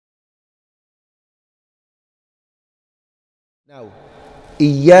Now,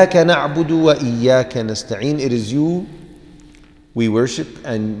 إِيَّاكَ نَعْبُدُ وَإِيَّاكَ نَسْتَعِينُ. It is you we worship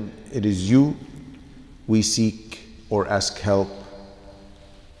and it is you we seek or ask help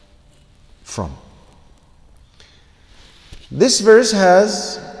from. This verse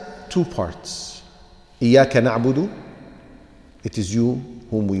has two parts. إِيَّاكَ نَعْبُدُ, it is you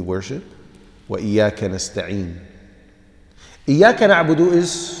whom we worship. وَإِيَّاكَ نَسْتَعِينُ. إِيَّاكَ نَعْبُدُ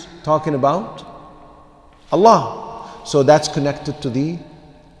is talking about Allah. So that's connected to the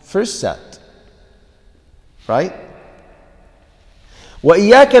first set, right?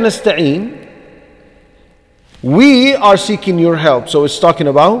 وَإِيَّاكَ نَسْتَعِينُ, we are seeking your help. So it's talking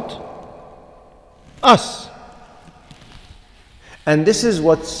about us. And this is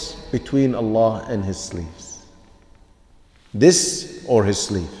what's between Allah and His slaves. This, or His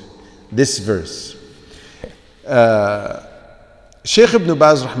slave. This verse. Sheikh Ibn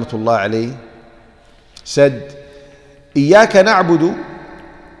Baz rahmatullah alayhi said, إِيَّاكَ نَعْبُدُ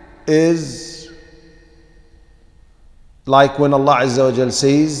is like when Allah Azza wa Jal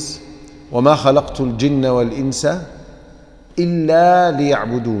says, وَمَا خَلَقْتُ الْجِنَّ وَالْإِنسَ إِلَّا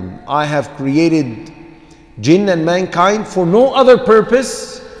لِيَعْبُدُونَ. I have created jinn and mankind for no other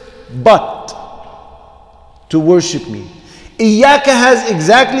purpose but to worship me. إِيَّاكَ has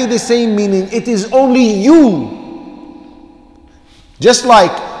exactly the same meaning. It is only you. Just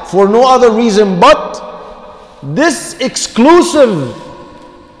like for no other reason but, this exclusive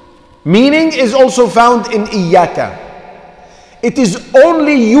meaning is also found in إِيَّاكَ. It is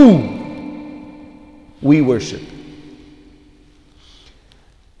only you we worship.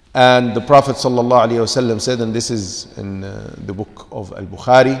 And the Prophet ﷺ said, and this is in the book of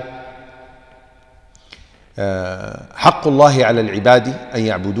Al-Bukhari, حق الله على العباد أن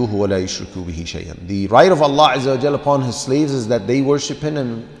يعبدوه ولا يشركوا به شيئا. The right of Allah Azza wa Jalla upon His slaves is that they worship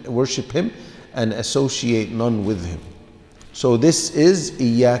Him and associate none with Him. So this is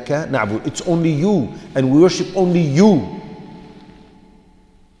إِيَّاكَ نَعْبُدُ. It's only you, and we worship only you.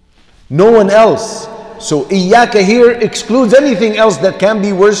 No one else. So إِيَّاكَ here excludes anything else that can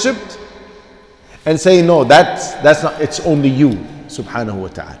be worshipped and say, no, that's not, it's only you, subhanahu wa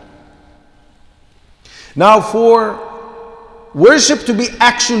ta'ala. Now for worship to be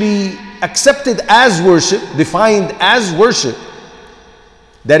actually accepted as worship, defined as worship,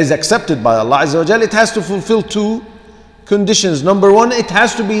 that is accepted by Allah Azza wa Jalla, it has to fulfill two conditions. Number one, it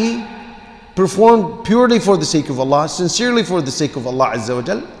has to be performed purely for the sake of Allah, sincerely for the sake of Allah Azza wa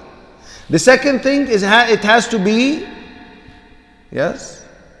Jalla. The second thing is it has to be, yes,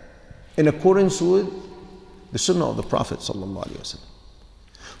 in accordance with the Sunnah of the Prophet sallallahu alaihi wasallam.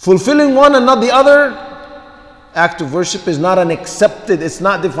 Fulfilling one and not the other act of worship is not an accepted, it's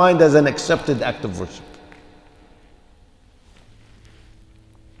not defined as an accepted act of worship.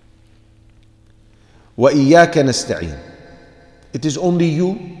 وَإِيَّاكَ نَسْتَعِينُ. It is only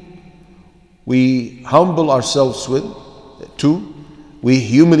you we humble ourselves to, we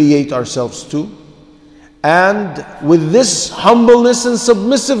humiliate ourselves to, and with this humbleness and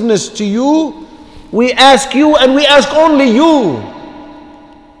submissiveness to you, we ask you and we ask only you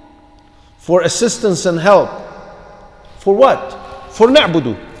for assistance and help. For what? For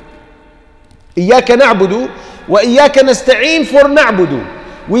نعبد. إياك نعبد وإياك نستعين. For نعبد.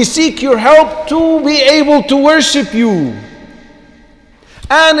 We seek your help to be able to worship you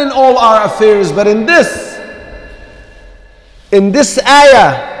and in all our affairs. But in this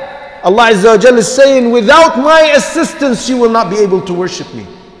ayah, Allah Azza wa Jalla is saying, without my assistance you will not be able to worship me.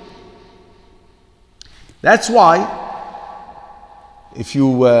 That's why, if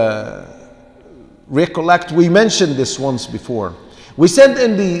you recollect, we mentioned this once before. We said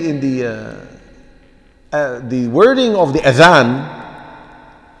in the wording of the adhan,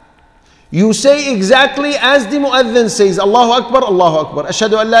 you say exactly as the mu'adhin says, Allahu Akbar, Allahu Akbar,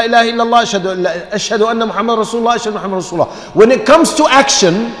 Ashhadu an la ilaha illallah, Ashhadu anna Muhammad Rasulullah, Ashhadu Muhammad Rasulullah. When it comes to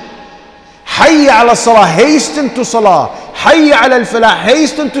action, Hayya ala salah, hasten to salah, Hayya ala al-falah,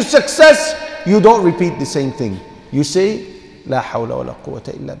 hasten to success, you don't repeat the same thing. You say, La hawla wa la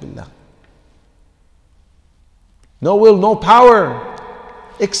quwwata illa billah. No will, no power,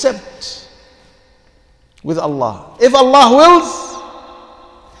 except with Allah. If Allah wills,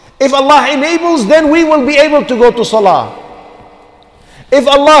 if Allah enables, then we will be able to go to salah. If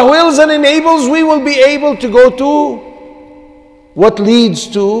Allah wills and enables, we will be able to go to what leads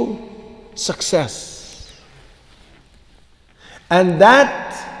to success. And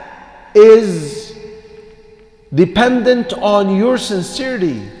that is dependent on your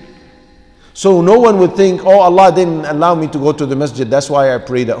sincerity. So no one would think, oh, Allah didn't allow me to go to the masjid, that's why I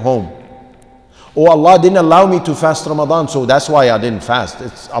prayed at home. Oh, Allah didn't allow me to fast Ramadan, so that's why I didn't fast.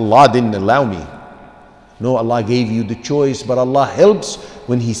 It's Allah didn't allow me. No, Allah gave you the choice, but Allah helps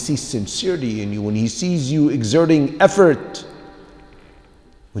when He sees sincerity in you, when He sees you exerting effort.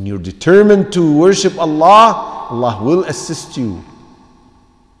 When you're determined to worship Allah, Allah will assist you.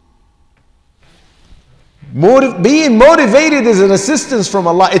 Being motivated is an assistance from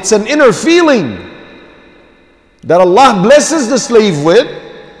Allah. It's an inner feeling that Allah blesses the slave with.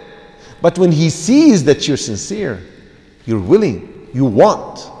 But when He sees that you're sincere, you're willing, you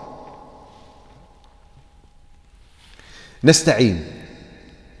want. Nasta'een.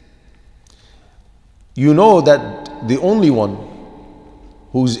 You know that the only one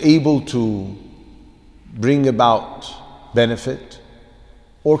who's able to bring about benefit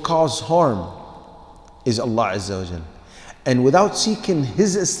or cause harm is Allah Azza wa Jal. And without seeking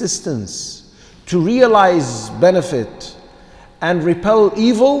His assistance to realize benefit and repel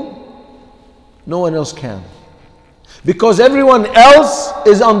evil, no one else can. Because everyone else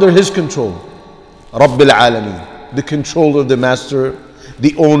is under His control. Rabbil Alameen, the controller, the master,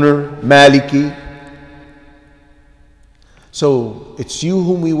 the owner, Maliki. So it's you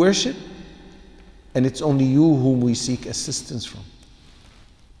whom we worship, and it's only you whom we seek assistance from.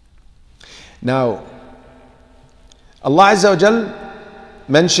 Now, Allah Azza wa Jal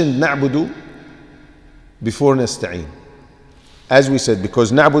mentioned na'budu before nasta'een. As we said,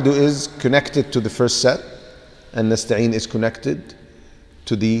 because na'budu is connected to the first set, and nasta'een is connected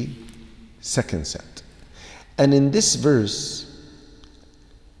to the second set. And in this verse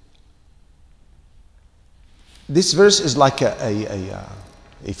is like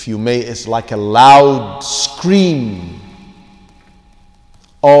if you may, it's like a loud scream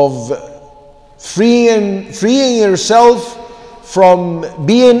of freeing yourself from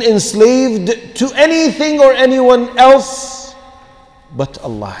being enslaved to anything or anyone else but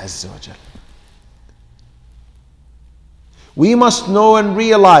Allah Azza wa Jal. We must know and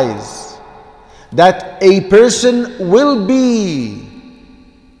realize that a person will be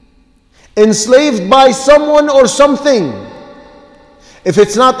enslaved by someone or something. If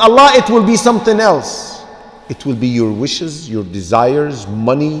it's not Allah, it will be something else. It will be your wishes, your desires,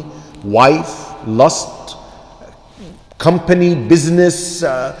 money, wife, lust, company, business,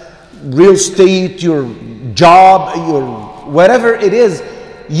 real estate, your job, your whatever it is.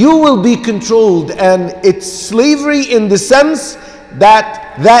 You will be controlled, and it's slavery in the sense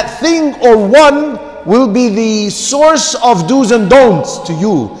that that thing or one will be the source of do's and don'ts to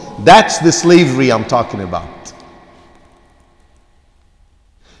you. That's the slavery I'm talking about.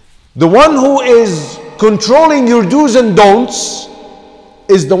 The one who is controlling your do's and don'ts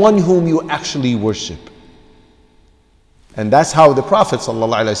is the one whom you actually worship. And that's how the Prophet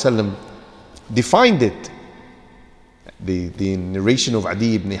ﷺ defined it. The narration of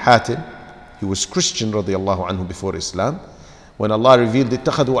Adi ibn Hatim, he was Christian radiallahu anhu before Islam. When Allah revealed,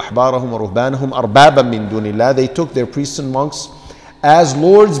 اتَّخَذُوا أَحْبَارَهُمْ وَرُهْبَانَهُمْ أَرْبَابًا مِّن دُونِ اللَّهِ, they took their priests and monks as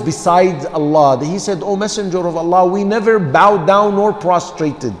lords besides Allah. He said, O Messenger of Allah, we never bowed down nor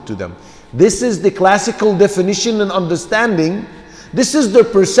prostrated to them. This is the classical definition and understanding. This is their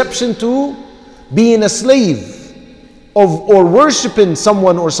perception to being a slave of or worshipping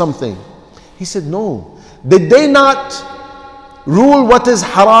someone or something. He said, no. Did they not rule what is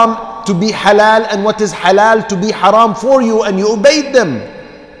haram to be halal and what is halal to be haram for you, and you obeyed them?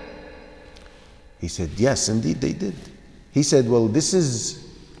 He said, yes, indeed they did. He said, well, this is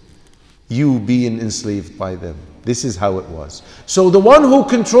you being enslaved by them. This is how it was. So the one who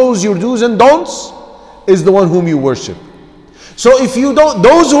controls your do's and don'ts is the one whom you worship. So if you don't,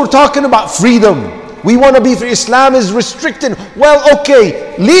 those who are talking about freedom, we want to be free, Islam is restricted. Well,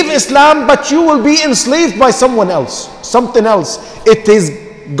 okay, leave Islam, but you will be enslaved by someone else, something else. It is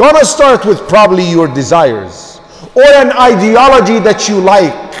gonna start with probably your desires or an ideology that you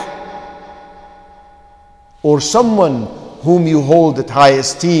like, or someone whom you hold at high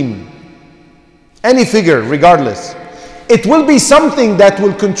esteem. Any figure, regardless. It will be something that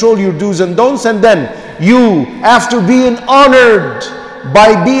will control your do's and don'ts, and then you, after being honored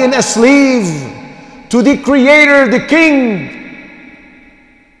by being a slave to the Creator, the King,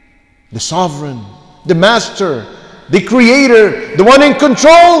 the Sovereign, the Master, the Creator, the one in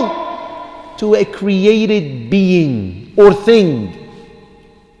control, to a created being or thing,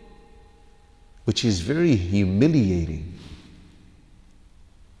 which is very humiliating.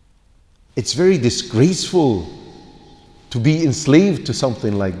 It's very disgraceful to be enslaved to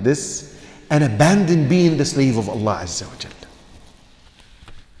something like this and abandon being the slave of Allah Azza wa Jalla.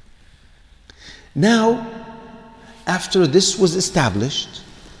 Now, after this was established,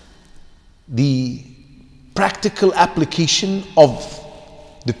 the practical application of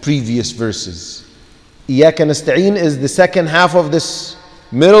the previous verses. إِيَّاكَ نَسْتَعِينَ is the second half of this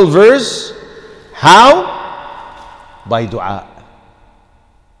middle verse. How? By dua.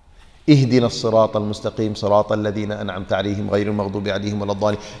 اهدنا الصراط المستقيم صراط الذين أنعمت عليهم غير المغضوب عليهم ولا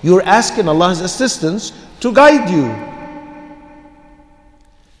الضالين. You're asking Allah's assistance to guide you.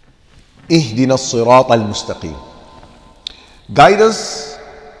 اهدنا الصراط المستقيم. Guide us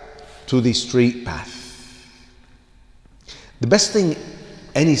to the straight path. The best thing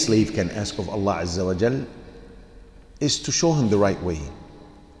any slave can ask of Allah Azza wa Jal is to show him the right way,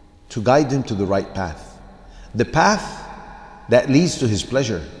 to guide him to the right path, the path that leads to his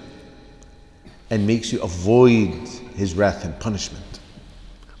pleasure and makes you avoid his wrath and punishment.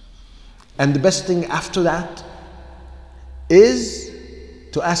 And the best thing after that is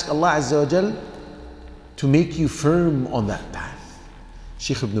to ask Allah Azza wa Jal to make you firm on that path.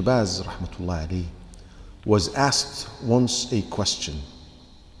 Sheikh Ibn Baz rahmatullah alayhi was asked once a question.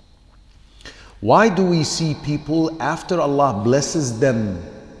 Why do we see people after Allah blesses them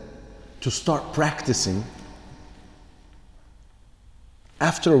to start practicing,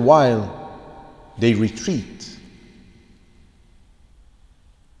 after a while they retreat?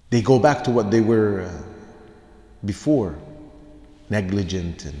 They go back to what they were before,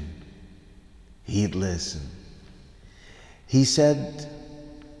 negligent and heedless. And he said,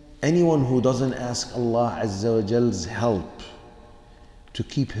 anyone who doesn't ask Allah Azza wa Jal's help to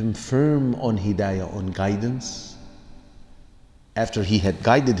keep him firm on hidayah, on guidance, after he had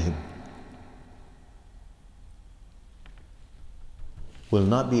guided him, will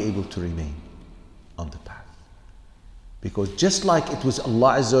not be able to remain on the path. Because just like it was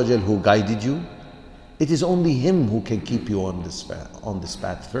Allah Azza wa Jal who guided you, it is only Him who can keep you on this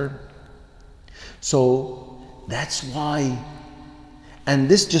path firm. So that's why, and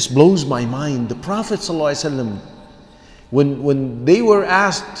this just blows my mind, the Prophet ﷺ, when they were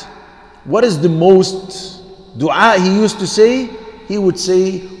asked what is the most dua he used to say, he would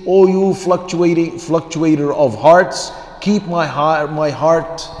say, "Oh, you fluctuator of hearts, keep my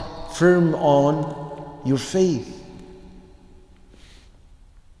heart firm on your faith."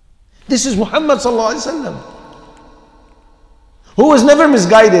 This is Muhammad sallallahu alaihi wasallam, who was never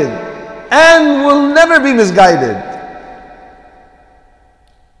misguided and will never be misguided.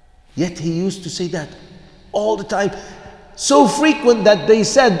 Yet he used to say that all the time, so frequent that they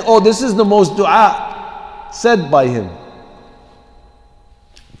said, "Oh, this is the most dua said by him."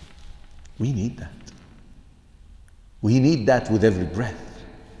 We need that. We need that with every breath.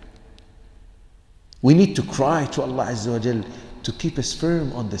 We need to cry to Allah Azza wa Jal to keep us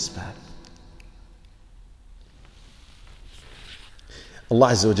firm on this path.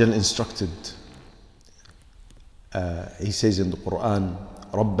 Allah Azza wa Jal instructed, He says in the Quran,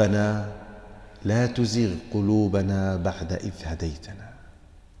 رَبَّنَا لَا تُزِغْ قُلُوبَنَا بَعْدَ إِذْ هَدَيْتَنَا.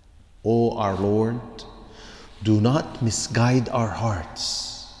 O our Lord, do not misguide our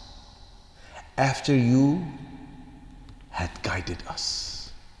hearts after you had guided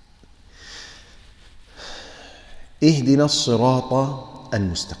us. اهدنا الصراط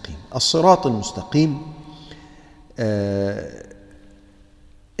المستقيم. الصراط المستقيم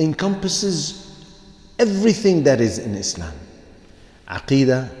encompasses everything that is in Islam.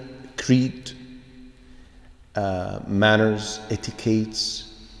 Aqidah, creed, manners,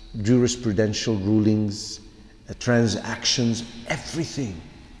 etiquettes, jurisprudential rulings, transactions, everything.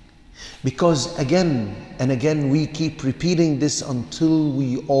 Because again and again we keep repeating this until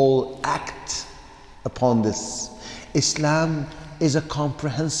we all act upon this. Islam is a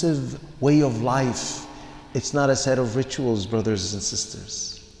comprehensive way of life. It's not a set of rituals, brothers and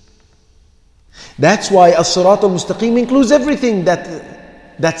sisters. That's why As-Sirat al-Mustaqim includes everything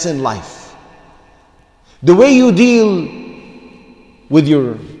that's in life. The way you deal with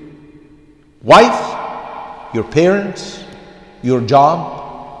your wife, your parents, your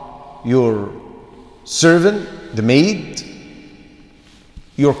job, your servant, the maid,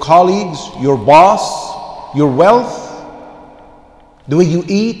 your colleagues, your boss, your wealth, the way you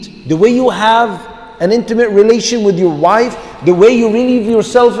eat, the way you have an intimate relation with your wife, the way you relieve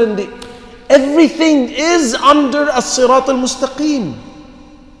yourself in the... Everything is under As-Sirat al-Mustaqim.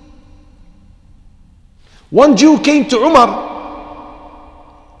 One Jew came to Umar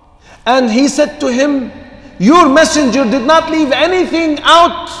and he said to him, "Your messenger did not leave anything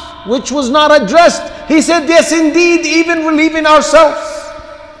out which was not addressed." He said, "Yes, indeed, even relieving ourselves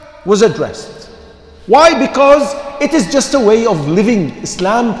was addressed." Why? Because it is just a way of living.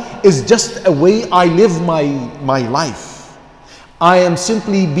 Islam is just a way I live my life. I am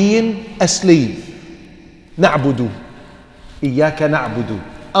simply being a slave. Na'budu. Iyaka na'budu.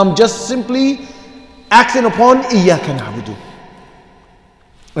 I'm just simply acting upon Iyaka na'budu.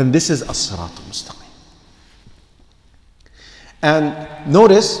 And this is As-Sirat al-Mustaqim. And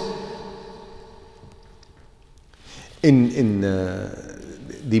notice, In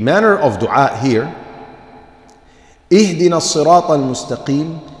the manner of dua here, اهدنا الصراط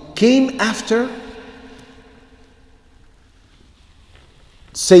المستقيم came after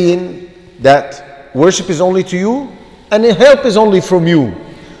saying that worship is only to you and help is only from you.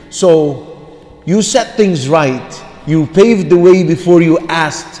 So you set things right. You paved the way before you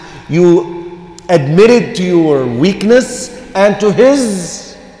asked. You admitted to your weakness and to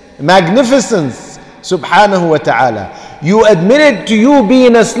His magnificence, subhanahu wa ta'ala. You admitted to you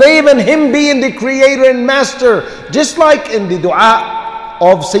being a slave and Him being the creator and master. Just like in the dua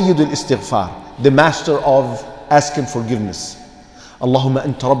of Sayyid al-Istighfar, the master of asking forgiveness. Allahumma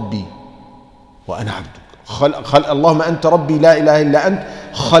anta rabbi wa ana abduk. Allahumma anta rabbi la ilaha illa ant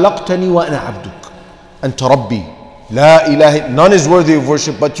khalaqtani wa ana abduk. Anta rabbi la ilaha, none is worthy of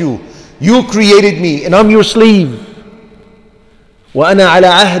worship but you. You created me and I'm your slave. وَأَنَا عَلَىٰ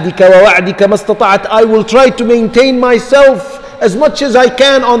عَهْدِكَ وَوَعْدِكَ مَا اسْتَطَعْتُ. I will try to maintain myself as much as I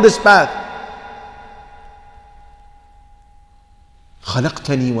can on this path.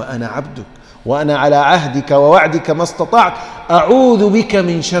 خَلَقْتَنِي وَأَنَا عَبْدُكَ وَأَنَا عَلَىٰ عَهْدِكَ وَوَعْدِكَ مَا اسْتَطَعْتُ أَعُوذُ بِكَ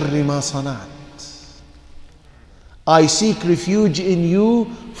مِنْ شَرِّ مَا صَنَعْتُ. I seek refuge in you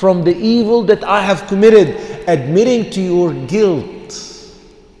from the evil that I have committed, admitting to your guilt.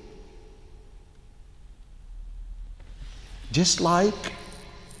 Just like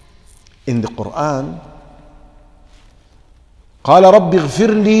in the Quran, قال رب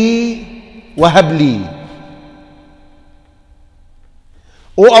اغفر لي وهب لي.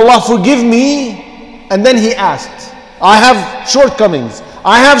 Oh Allah, forgive me. And then he asked, I have shortcomings,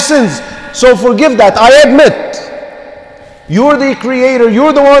 I have sins, so forgive that. I admit you're the creator,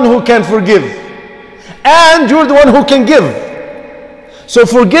 you're the one who can forgive, and you're the one who can give. So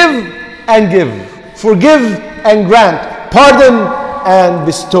forgive and give, forgive and grant, pardon and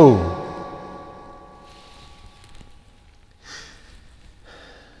bestow.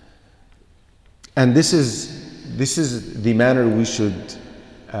 And this is the manner we should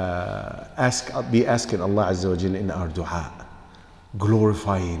be asking Allah Azza wa Jalla in our dua,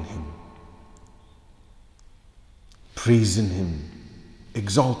 glorifying Him, praising Him,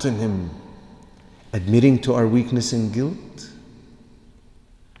 exalting Him, admitting to our weakness and guilt,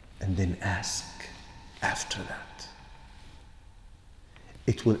 and then ask after that.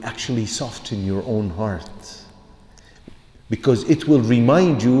 It will actually soften your own heart, because it will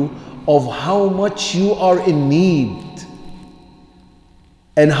remind you of how much you are in need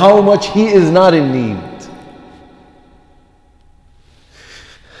and how much He is not in need.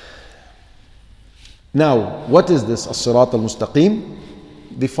 Now, what is this As-Sirat Al-Mustaqim?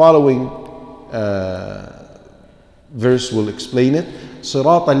 The following verse will explain it.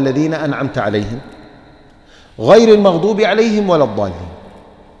 صراط الذين أنعمت عليهم غير المغضوب عليهم ولا الضالين.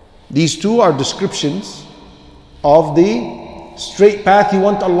 These two are descriptions of the straight path you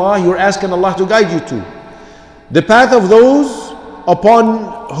want Allah, you're asking Allah to guide you to. The path of those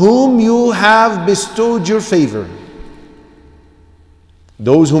upon whom you have bestowed your favor,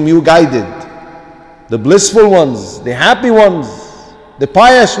 those whom you guided, the blissful ones, the happy ones, the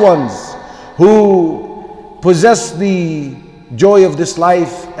pious ones who possess the joy of this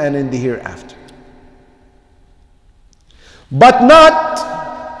life and in the hereafter. But not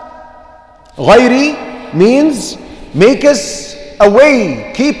غيري means make us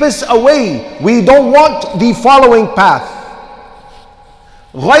away, keep us away. We don't want the following path.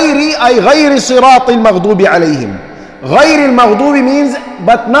 غيري أي غير صراط المغضوب عليهم. غير المغضوب means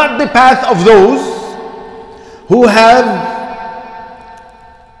but not the path of those who have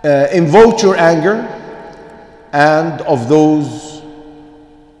invoked your anger and of those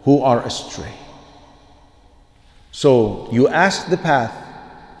who are astray. So you ask the path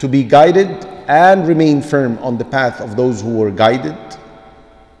to be guided and remain firm on the path of those who were guided,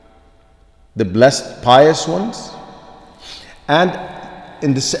 the blessed pious ones, and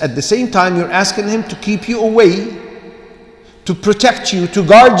at the same time you're asking Him to keep you away, to protect you, to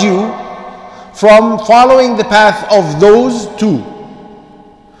guard you from following the path of those two,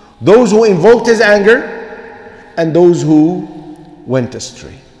 those who invoked His anger and those who went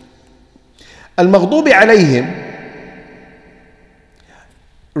astray. Al-Maghdubi alayhim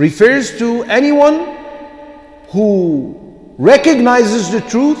refers to anyone who recognizes the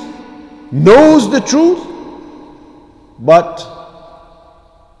truth, knows the truth, but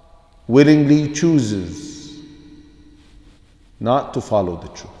willingly chooses not to follow the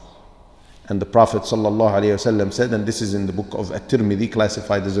truth. And the Prophet ﷺ said, and this is in the book of At-Tirmidhi,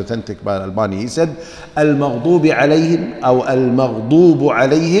 classified as authentic by Al-Albani, he said, Al-Maghdubi alayhim, or Al-Maghdubu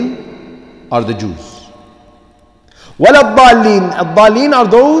alayhim, are the Jews. Wal-Ad-Dallin, Ad-Dallin are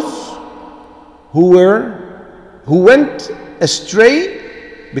those who who went astray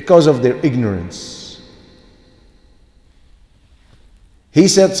because of their ignorance. He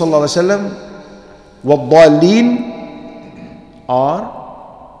said, sallallahu alaihi wasallam, وَالضَّالِّينَ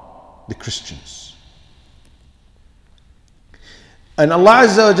are the Christians. And Allah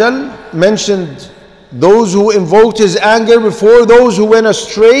Azza wa Jal mentioned those who invoked His anger before those who went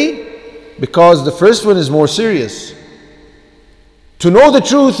astray, because the first one is more serious. To know the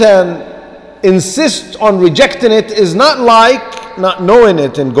truth and insist on rejecting it is not like not knowing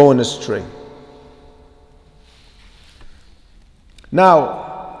it and going astray.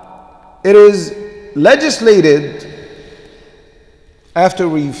 Now, it is legislated after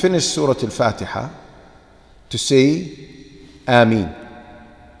we finish Surah Al-Fatiha to say Ameen.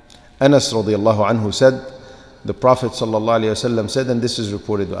 Anas radiallahu anhu said, the Prophet sallallahu alayhi wasallam said, and this is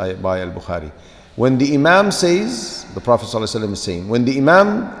reported by Al-Bukhari, when the Imam says, the Prophet sallallahu alayhi wasallam is saying, when the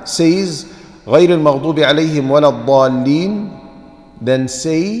Imam says غَيْرِ الْمَغْضُوبِ عَلَيْهِمْ وَلَا الضَّالِّينَ, then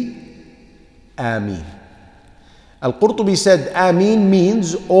say Ameen. Al-Qurtubi said Ameen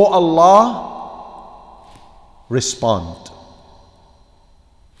means, O Allah, respond,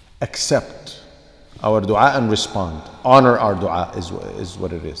 accept our dua and respond, honor our dua is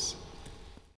what it is.